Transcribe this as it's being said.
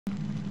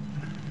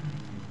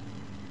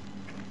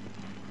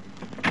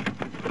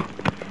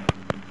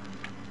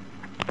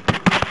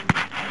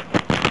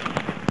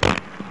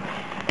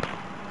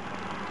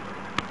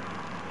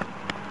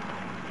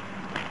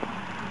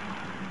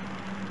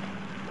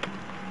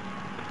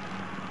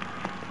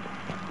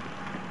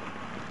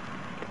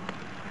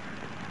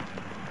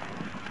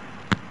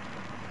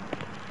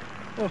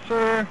Hello,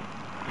 sir.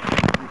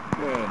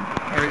 Good.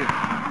 How are you?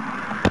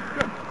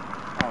 Good.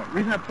 The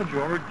reason I pulled you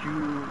over,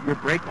 your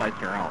brake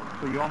lights are out.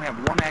 So you only have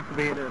one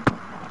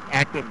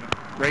active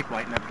brake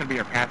light, and that's going to be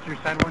your passenger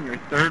side one. Your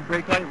third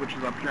brake light, which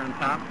is up here on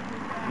top,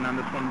 and then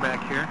this one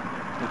back here,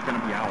 is going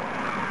to be out.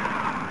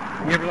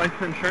 You have your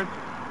license and insurance?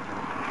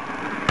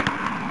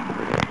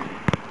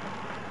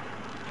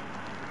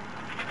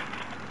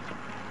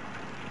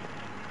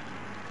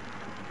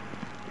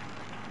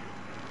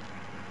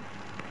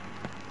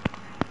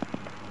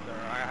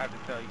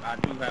 I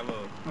do have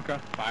a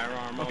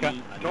firearm on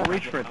me. Don't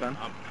reach for it then.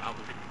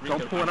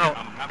 Don't pull it out.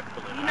 I'm not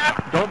pulling it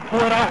out. Don't pull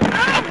it out.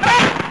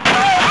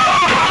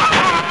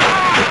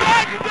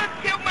 You just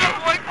killed my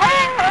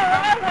boyfriend.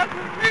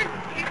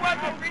 He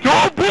wasn't.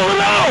 Don't pull it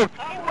out!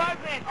 He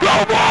wasn't.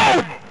 Don't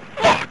move!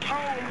 Fuck! Oh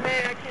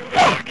man, I can't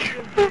Fuck!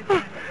 believe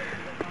this.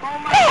 Oh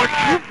my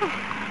God.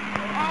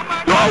 Oh my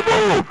Don't God.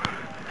 move!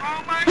 Oh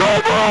my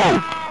Don't God.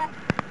 move!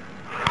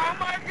 Oh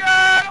my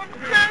God, I'm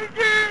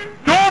shaking.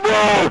 Don't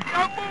move!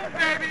 Don't move,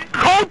 baby.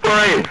 Code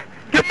 3!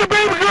 Get the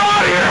baby girl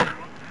out of here!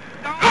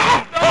 Don't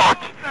move,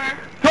 sir.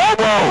 Don't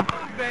move!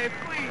 Don't move, babe,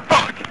 please.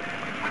 Fuck!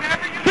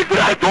 Whatever you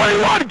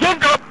 6921,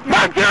 give up!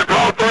 Back here,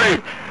 code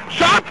 3!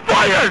 Shots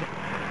fired!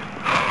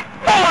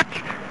 Fuck!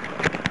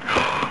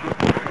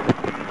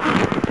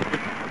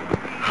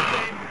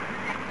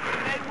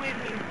 Stay with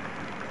me.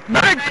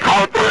 Thanks,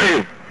 code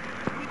 3!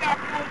 We got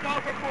pulled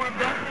over for a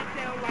busted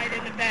tail light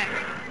in the back.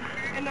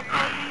 And the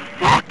police,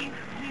 Fuck! he's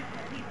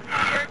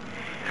scared.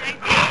 They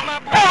took my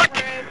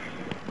boyfriend.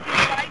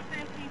 His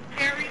license, he's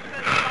carried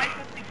his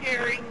license to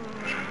carry.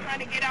 He was trying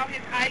to get out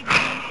his ID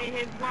and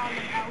his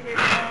wallet out his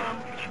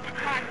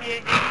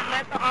pocket, and he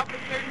let the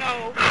officer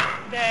know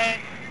that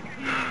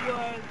he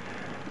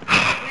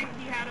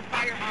had a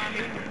firearm and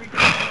he was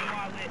retrieving the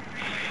wallet.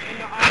 And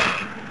the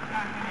officer just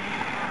got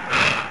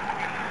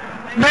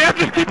him. Man,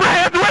 just keep your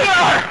hands where they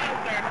are!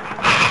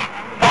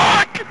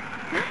 Fuck!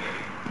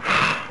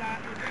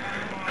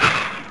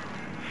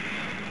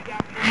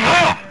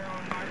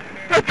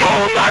 I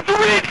told him not to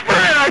reach for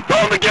it! I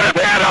told him to get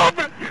his hand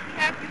open! He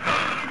has to show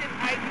me his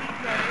ID,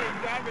 sir, his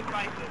driver's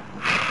license.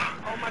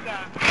 Oh my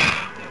God.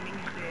 Tell me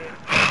he's dead.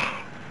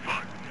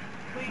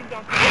 Please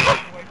don't tell my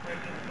boyfriend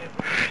this.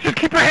 Just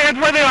keep your hands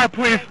where they are,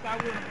 please! Yes, I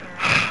will, sir.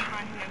 I'll keep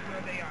my hands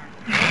where they are.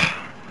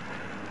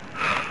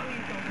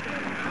 Please don't tell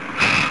me.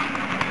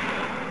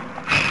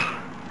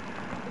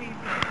 Please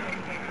don't tell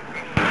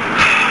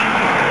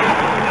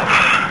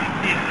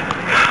me.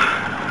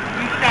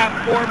 We shot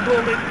 4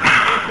 bullets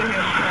into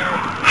him, sir.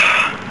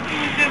 He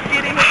was just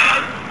getting his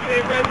license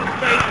and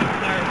registration,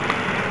 sir.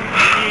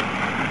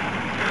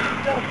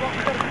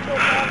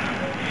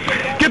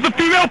 Get the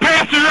female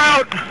passenger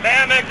out!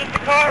 Ma'am, exit the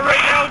car right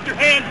now with your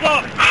hands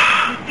up.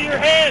 You see your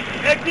hands.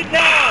 Exit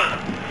now.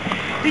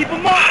 Keep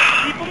them up.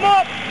 Keep them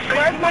up.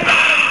 Where's my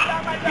dad?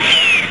 Stop my dad.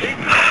 Keep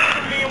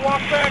to me and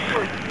walk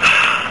backwards.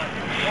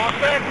 Walk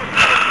backwards.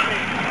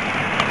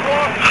 Keep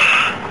walking.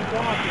 Keep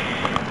walking.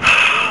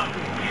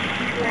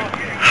 Keep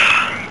walking.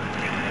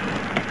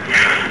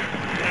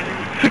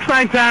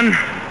 6910.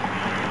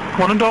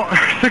 One adult,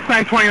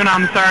 6921,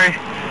 I'm sorry.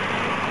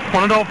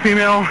 One adult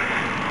female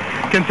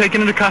getting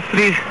taken into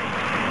custody.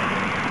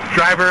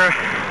 Driver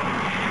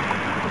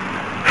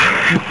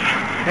is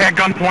at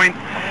gunpoint.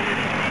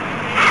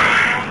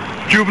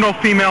 Juvenile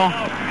female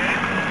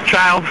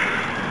child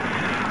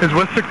is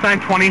with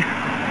 6920.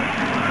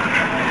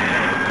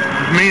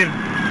 We need a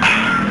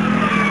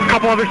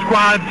couple other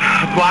squads,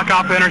 block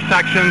off the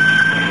intersections,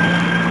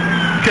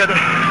 get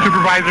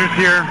supervisors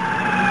here,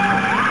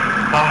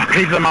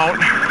 page them out.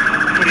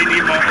 What do you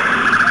need, Mark?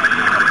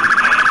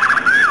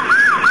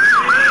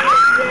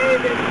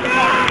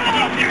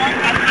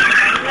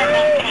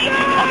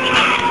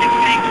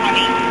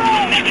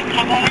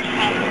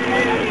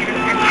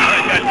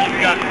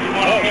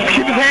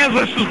 Keep his hands,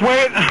 let's just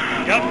wait.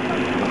 Yep.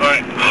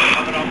 Alright.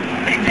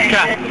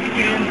 Okay.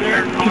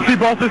 You see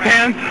both his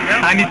hands?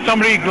 Yep. I need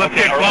somebody, let's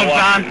get gloves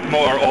on.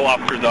 More all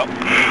officers up.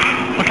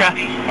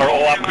 Okay. Or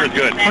all officers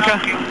good. Okay.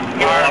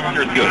 All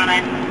officers good.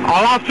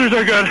 All officers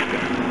are good.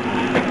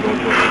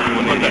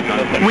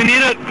 We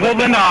need it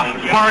pulled in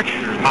park.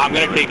 I'm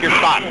going to take your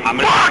spot. I'm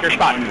going to take your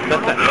spot.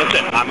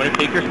 Listen. I'm going to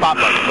take your spot,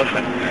 buddy.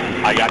 Listen.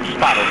 I got your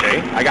spot, okay?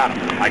 I got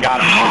him. I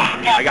got him.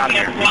 I got him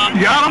here.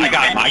 You got him? I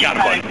got him. I got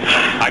him, buddy.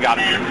 I got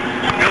him here.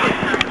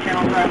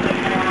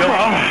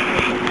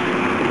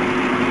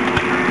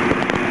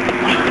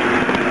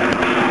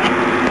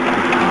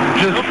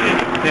 Just,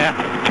 yeah.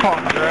 Talk.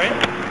 You alright?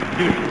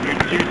 Dude,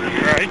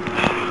 you alright?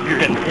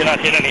 You're not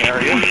hitting any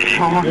area.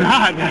 Oh, I'm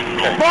not.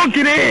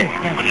 Fucking it!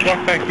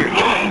 Walk back here.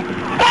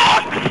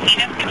 Fuck! He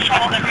just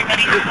controlled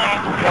everybody's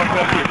phone. Walk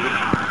back here.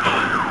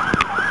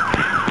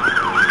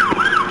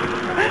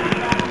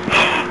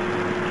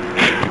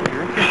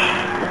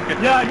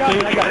 Yeah, I got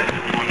it. I got it.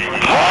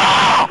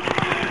 Oh!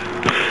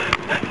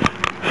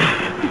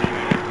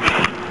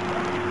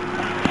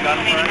 Got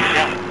him,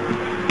 yeah.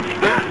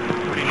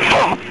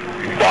 Oh,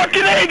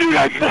 fucking A, dude! I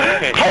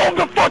told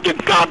him to fucking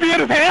stop. He had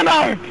his hand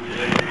out.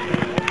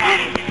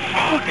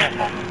 Okay.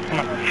 Come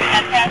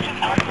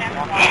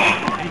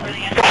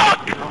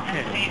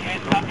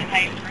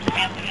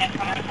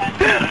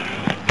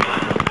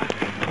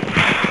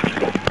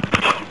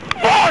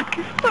Fuck!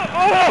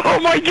 Oh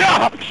my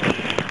gosh!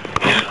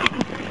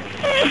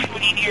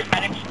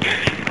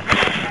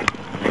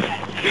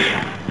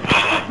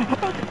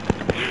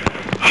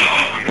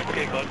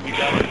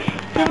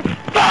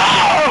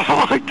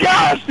 Oh my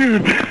gosh,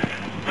 dude!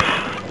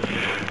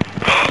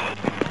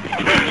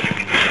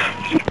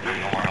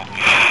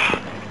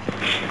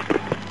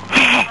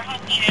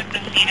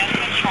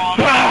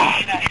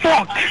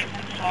 Fuck!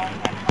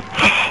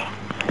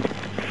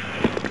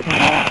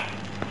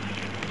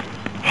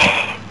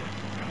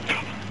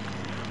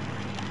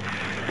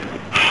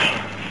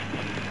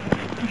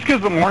 Let's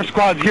get some more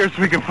squads here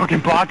so we can fucking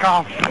block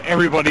off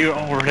everybody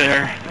over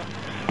there.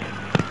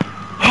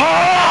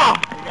 Ah!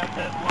 We got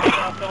that blocked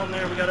off down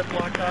there. We got it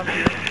blocked off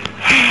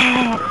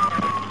here.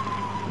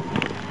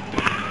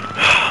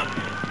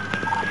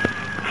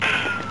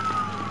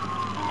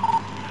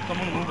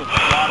 Someone move a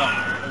squad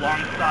up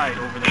alongside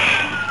over there.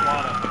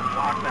 Squad up.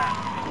 Block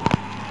that.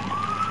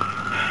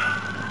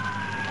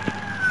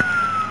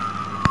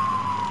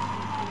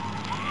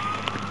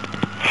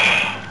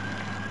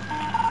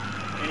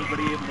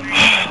 Anybody able to move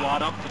a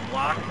squad up to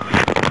block?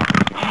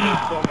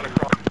 Someone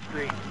across the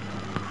street.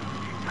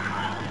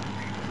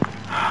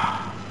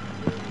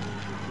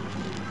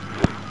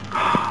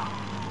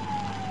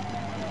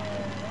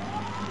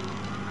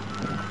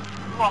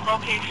 What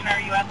location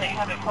are you at that you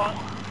have it closed?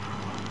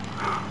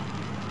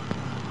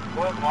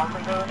 Where's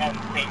Martinville and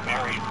St.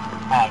 Mary?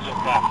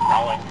 Just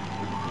Raleigh.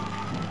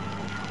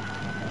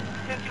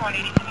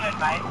 5180, can you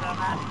advise them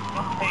that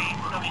if they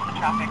still need the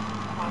traffic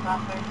closed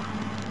off there?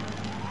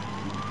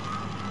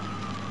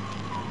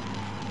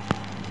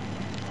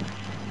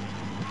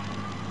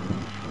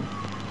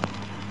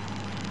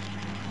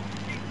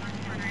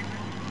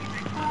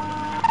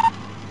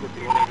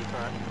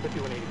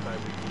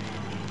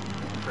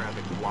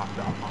 Traffic blocked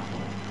off.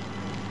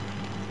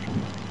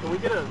 Can we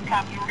get a...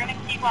 Copy, we're going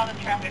to keep all the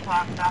traffic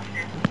locked off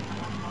here.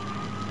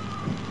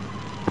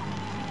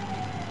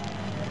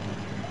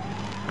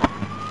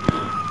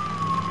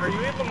 Are you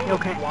able to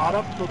move a squad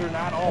up so they're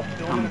not all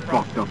filming I'm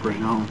across fucked up right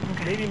now.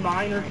 Okay. Maybe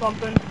mine or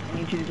something? I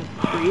need you to just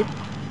breathe.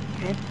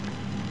 Okay?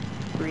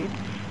 Breathe.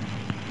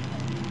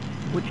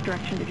 Which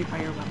direction did you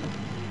fire your weapon?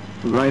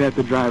 Right at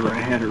the driver. I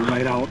had it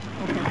right out.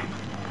 Okay.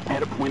 I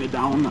had it pointed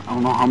down. I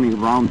don't know how many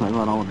rounds I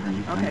let out or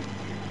anything. Okay.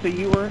 So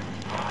you were,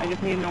 I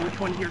just need to know which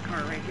one's your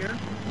car right here.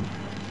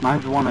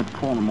 Mine's the one that's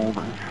pulling him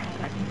over.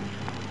 Okay.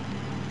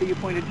 So you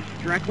pointed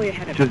just directly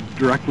ahead of Just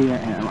directly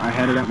at him. I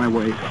had it at my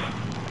waist.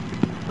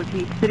 Was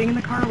he sitting in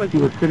the car or was He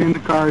was sitting in the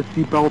car,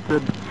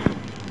 seatbelted.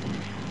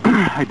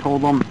 I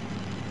told him,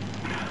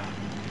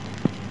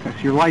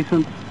 that's your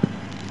license.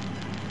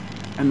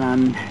 And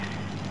then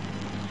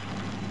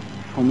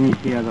told me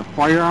he has a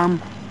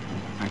firearm.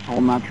 I told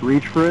him not to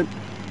reach for it.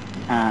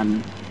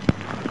 And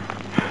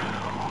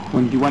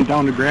when he went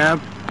down to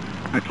grab,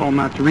 I told him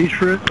not to reach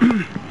for it.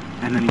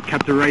 And then he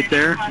kept it right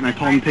there. And I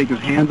told him to take his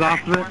hands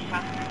off of it.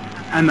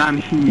 And then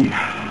he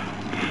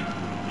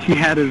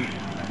had his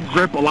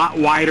grip a lot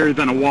wider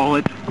than a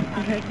wallet.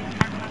 Okay.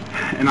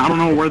 And I don't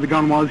know where the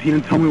gun was. He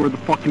didn't tell me where the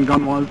fucking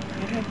gun was.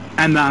 Okay.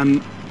 And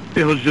then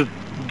it was just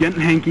getting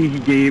hanky.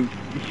 He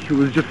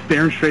was just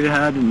staring straight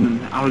ahead, and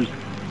then I was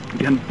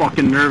getting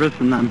fucking nervous.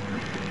 And then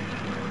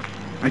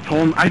I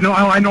told him,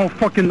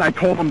 I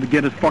told him to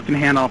get his fucking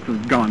hand off his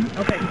gun.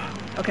 Okay.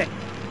 Okay.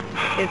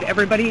 Is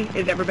everybody Fuck!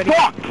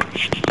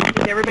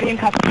 Is everybody in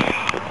custody?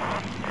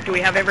 Do we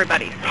have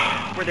everybody?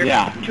 Were there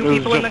two was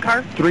people in the just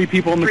car? 3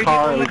 people in the Three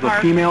car. people in It the was car.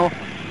 a female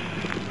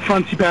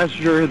front seat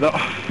passenger, the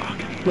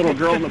little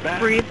girl in the back,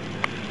 Breathe.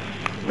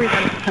 Breathe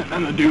in.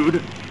 and the dude.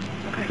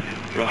 Okay.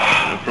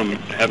 From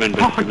having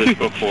been through this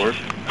before,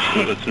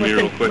 so listen to me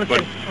real quick,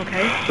 listen. but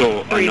Okay.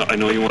 so Breathe. I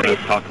know you want to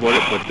talk about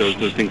it, but those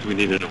are things we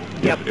need to know.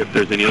 Yep. If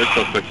there's any other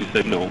suspects, you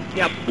said no.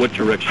 Yep. What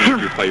direction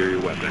did you fire your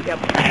weapon? Yep.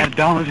 I had it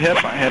down his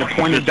hip. I had it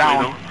pointed Just so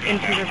you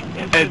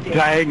down know. at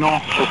diagonal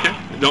Okay.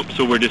 Nope.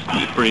 So we're just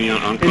bringing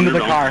it on into the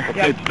down. car.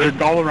 Yep.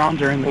 They're all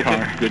around are in the Okay.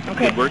 car. Good.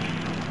 Okay. Good work.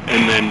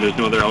 And then there's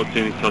no other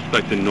outstanding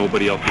suspects, and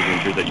nobody else is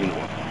injured that you know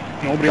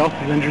of. Nobody else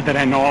is injured that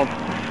I know of.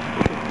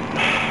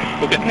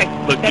 Okay. Okay.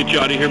 Let's get you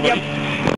out of here, buddy. Yep.